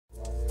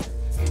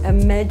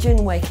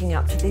Imagine waking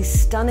up to these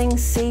stunning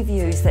sea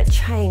views that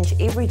change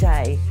every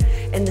day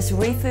in this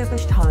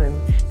refurbished home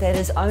that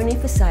is only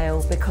for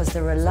sale because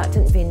the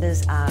reluctant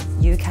vendors are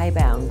UK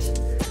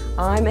bound.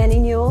 I'm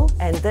Newell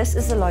and this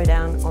is the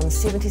lowdown on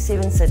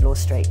 77 Sidlaw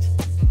Street.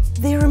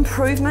 Their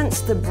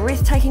improvements, the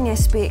breathtaking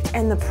aspect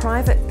and the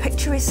private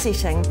picturesque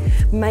setting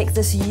make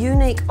this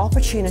unique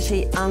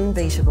opportunity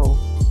unbeatable.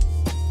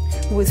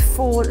 With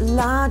 4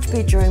 large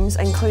bedrooms,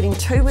 including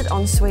 2 with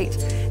ensuite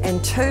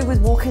and 2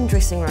 with walk-in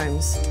dressing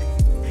rooms.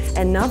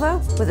 Another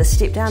with a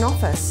step-down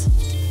office.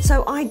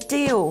 So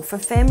ideal for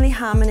family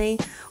harmony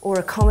or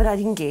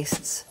accommodating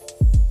guests.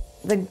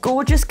 The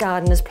gorgeous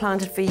garden is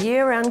planted for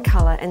year-round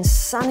colour and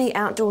sunny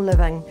outdoor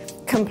living,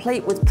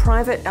 complete with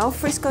private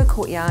alfresco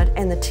courtyard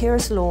and the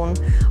terraced lawn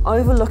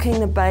overlooking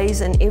the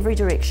bays in every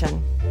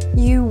direction.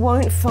 You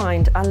won't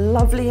find a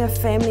lovelier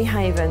family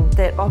haven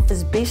that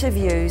offers better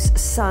views,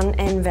 sun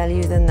and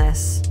value than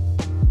this.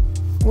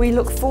 We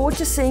look forward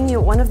to seeing you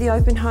at one of the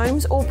open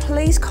homes, or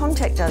please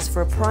contact us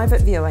for a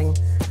private viewing.